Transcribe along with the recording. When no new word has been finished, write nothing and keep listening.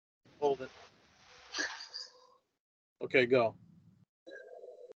Hold it. Okay, go.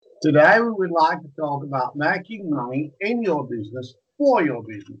 Today we would like to talk about making money in your business for your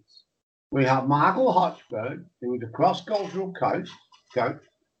business. We have Michael Hotchberg, who is a cross-cultural coach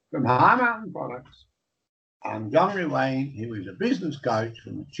from High Mountain Products, and John Ruane, who is a business coach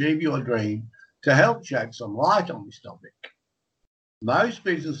from Achieve Your Dream, to help shed some light on this topic. Most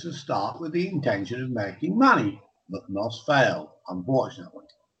businesses start with the intention of making money, but most fail, unfortunately.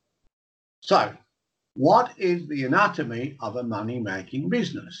 So, what is the anatomy of a money-making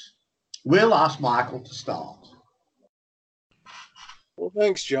business? We'll ask Michael to start. Well,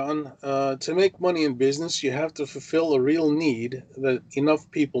 thanks, John. To make money in business, you have to fulfill a real need that enough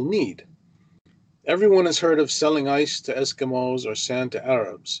people need. Everyone has heard of selling ice to Eskimos or sand to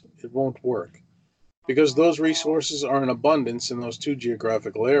Arabs. It won't work, because those resources are in abundance in those two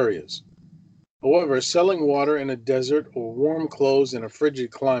geographical areas. However, selling water in a desert or warm clothes in a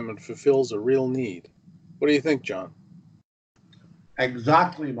frigid climate fulfills a real need. What do you think, John?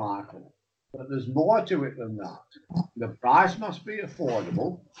 Exactly, Michael. But there's more to it than that. The price must be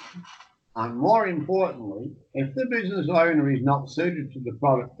affordable, and more importantly, if the business owner is not suited to the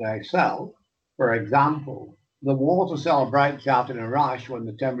product they sell, for example, the water seller breaks out in a rush when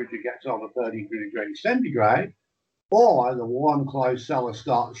the temperature gets over 30 degrees centigrade, or the warm clothes seller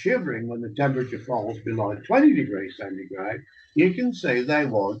starts shivering when the temperature falls below 20 degrees centigrade, you can see they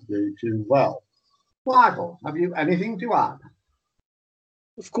won't do too well. Michael, have you anything to add?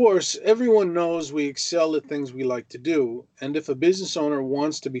 Of course, everyone knows we excel at things we like to do, and if a business owner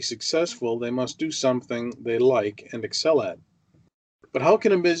wants to be successful, they must do something they like and excel at. But how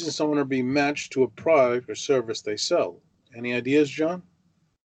can a business owner be matched to a product or service they sell? Any ideas, John?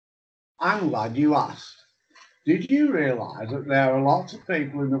 I'm glad you asked. Did you realize that there are lots of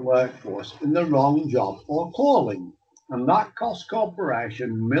people in the workforce in the wrong job or calling, and that costs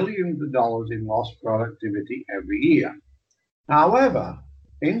corporation millions of dollars in lost productivity every year? However,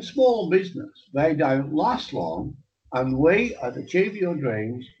 in small business, they don't last long, and we at Achieve Your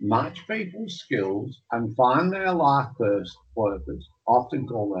Dreams match people's skills and find their life purpose, often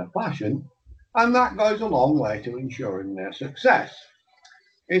called their passion, and that goes a long way to ensuring their success.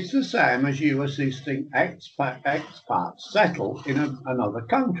 It's the same as you assisting expats settle in another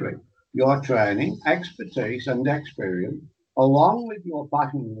country. Your training, expertise, and experience, along with your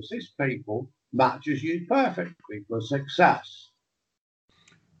passion to assist people, matches you perfectly for success.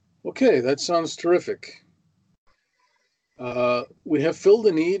 Okay, that sounds terrific. We have filled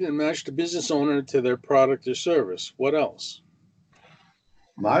a need and matched a business owner to their product or service. What else?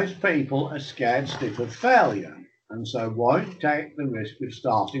 Most people are scared stiff of failure and so won't take the risk of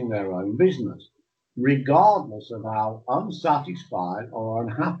starting their own business, regardless of how unsatisfied or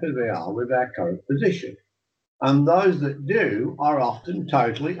unhappy they are with their current position. And those that do are often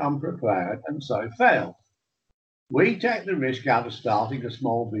totally unprepared and so fail. We take the risk out of starting a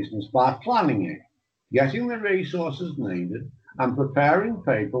small business by planning it, getting the resources needed, and preparing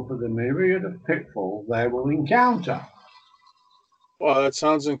people for the myriad of pitfalls they will encounter. Well, that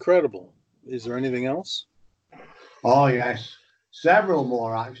sounds incredible. Is there anything else? Oh, yes, several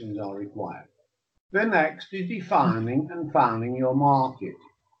more actions are required. The next is defining and founding your market.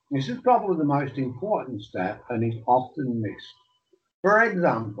 This is probably the most important step and is often missed. For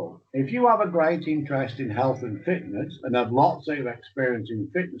example, if you have a great interest in health and fitness and have lots of experience in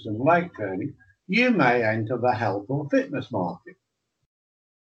fitness and weight training, you may enter the health or fitness market.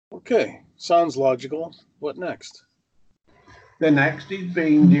 Okay, sounds logical. What next? The next is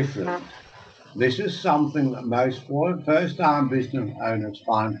being different. This is something that most first-time business owners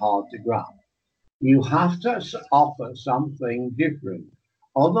find hard to grasp. You have to offer something different.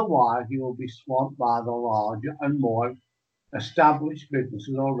 Otherwise, you will be swamped by the larger and more established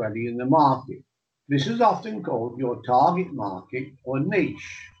businesses already in the market. This is often called your target market or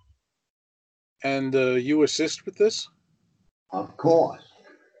niche. And you assist with this? Of course,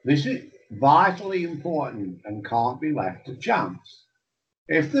 this is vitally important and can't be left to chance.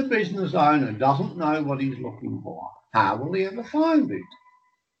 If the business owner doesn't know what he's looking for, how will he ever find it?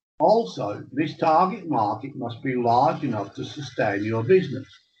 Also, this target market must be large enough to sustain your business.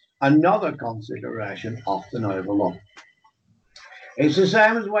 Another consideration often overlooked. It's the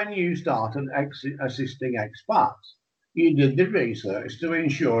same as when you started assisting expats. You did the research to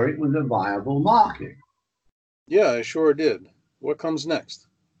ensure it was a viable market. Yeah, I sure did. What comes next?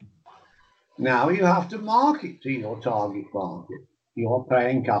 Now you have to market to your target market, your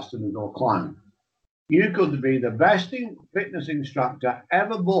paying customers or clients. You could be the best fitness instructor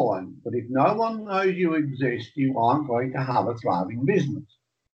ever born, but if no one knows you exist, you aren't going to have a thriving business.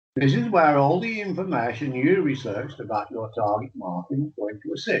 This is where all the information you researched about your target market is going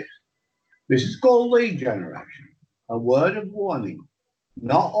to assist. This is called lead generation. A word of warning.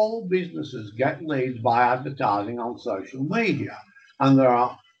 Not all businesses get leads by advertising on social media, and there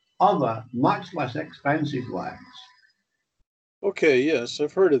are other much less expensive ways. Okay, yes,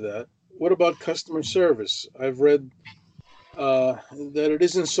 I've heard of that. What about customer service? I've read that it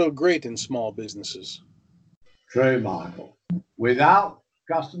isn't so great in small businesses. True, Michael. Without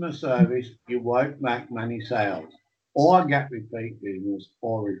customer service, you won't make many sales or get repeat business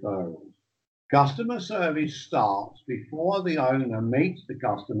or referrals. Customer service starts before the owner meets the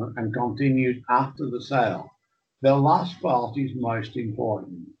customer and continues after the sale. The last part is most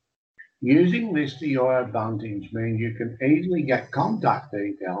important. Using this to your advantage means you can easily get contact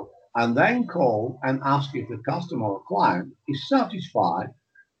details and then call and ask if the customer or client is satisfied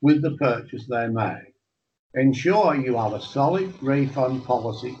with the purchase they made. Ensure you have a solid refund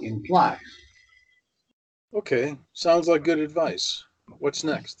policy in place. Okay, sounds like good advice. What's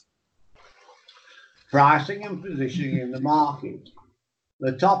next? Pricing and positioning in the market.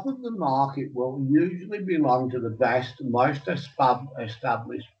 The top of the market will usually belong to the best, most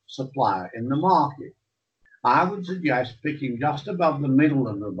established supplier in the market. I would suggest picking just above the middle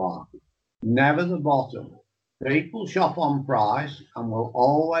of the market, never the bottom. People shop on price and will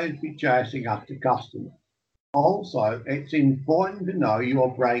always be chasing after customers. Also, it's important to know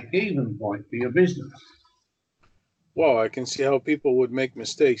your break-even point for your business. Wow, I can see how people would make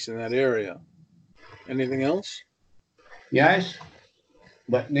mistakes in that area. Anything else? Yes,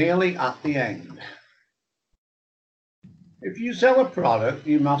 but nearly at the end. If you sell a product,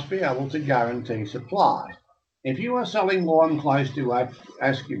 you must be able to guarantee supply. If you are selling warm clothes to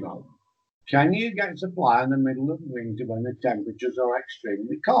Eskimo, can you get supply in the middle of winter when the temperatures are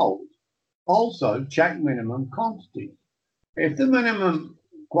extremely cold? Also, check minimum quantity. If the minimum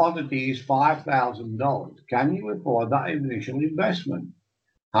quantity is $5,000, can you afford that initial investment?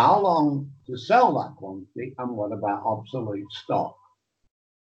 How long to sell that quantity, and what about obsolete stock?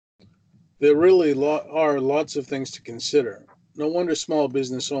 There really are lots of things to consider. No wonder small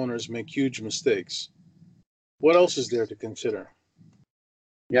business owners make huge mistakes. What else is there to consider?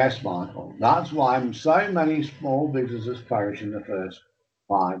 Yes, Michael. That's why so many small businesses perish in the first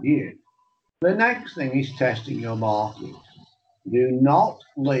 5 years. The next thing is testing your market. Do not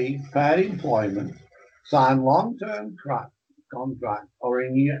leave paid employment, sign long-term contracts, or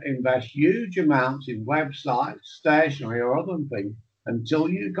invest huge amounts in websites, stationery, or other things until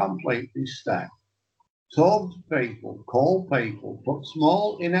you complete this step. Talk to people, call people, put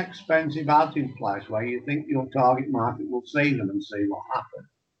small, inexpensive ads in place where you think your target market will see them and see what happens.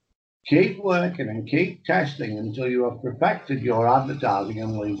 Keep working and keep testing until you have perfected your advertising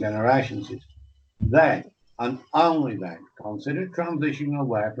and lead generation system. Then, and only then, consider transitioning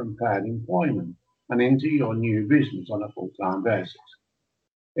away from paid employment and into your new business on a full-time basis.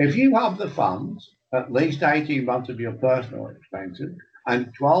 If you have the funds, at least 18 months of your personal expenses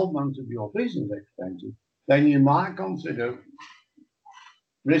and 12 months of your business expenses, then you might consider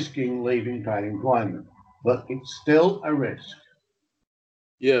risking leaving paid employment. But it's still a risk.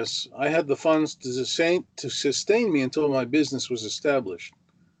 Yes, I had the funds to sustain me until my business was established.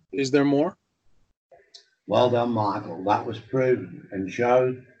 Is there more? Well done, Michael. That was proven and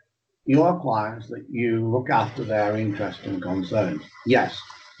showed your clients that you look after their interests and concerns. Yes,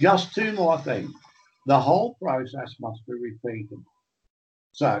 just two more things. The whole process must be repeated.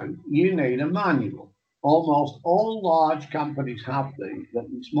 So you need a manual. Almost all large companies have these, but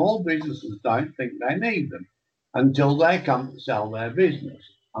small businesses don't think they need them until they come to sell their business.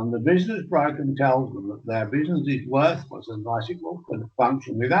 And the business broker tells them that their business is worthless unless it will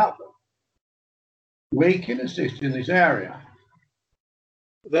function without them. We can assist in this area.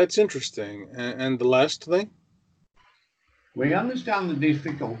 That's interesting. And the last thing? We understand the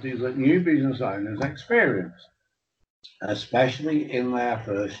difficulties that new business owners experience, especially in their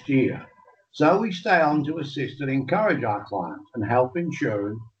first year. So we stay on to assist and encourage our clients and help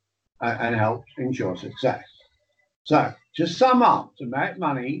ensure success. So to sum up, to make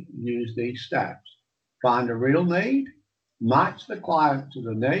money, use these steps. Find a real need, match the client to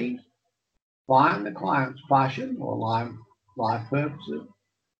the need, find the client's passion or life purposes,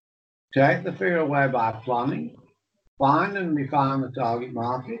 take the fear away by planning, find and define the target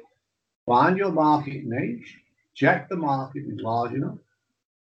market, find your market niche, check the market is large enough,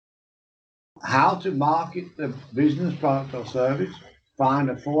 how to market the business product or service, find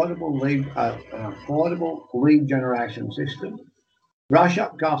an affordable lead generation system, brush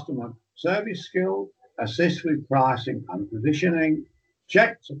up customer service skills, assist with pricing and positioning,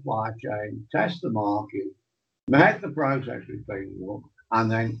 check supply chain, test the market, make the process repeatable,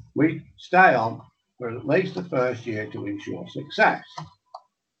 and then we stay on for at least the first year to ensure success.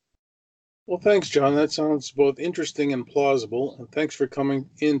 Well, thanks, John. That sounds both interesting and plausible, and thanks for coming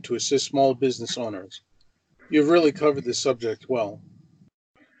in to assist small business owners. You've really covered the subject well.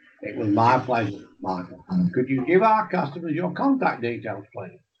 It was my pleasure, Michael. Could you give our customers your contact details,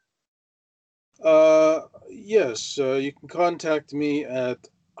 please? Yes, you can contact me at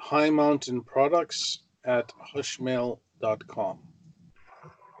highmountainproducts@hushmail.com.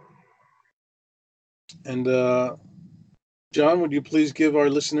 And John, would you please give our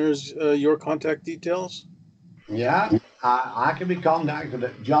listeners your contact details? Yeah, I can be contacted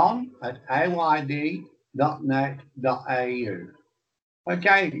at john@ayd.net.au.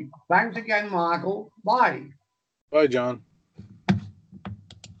 Okay, thanks again, Michael. Bye. Bye, John.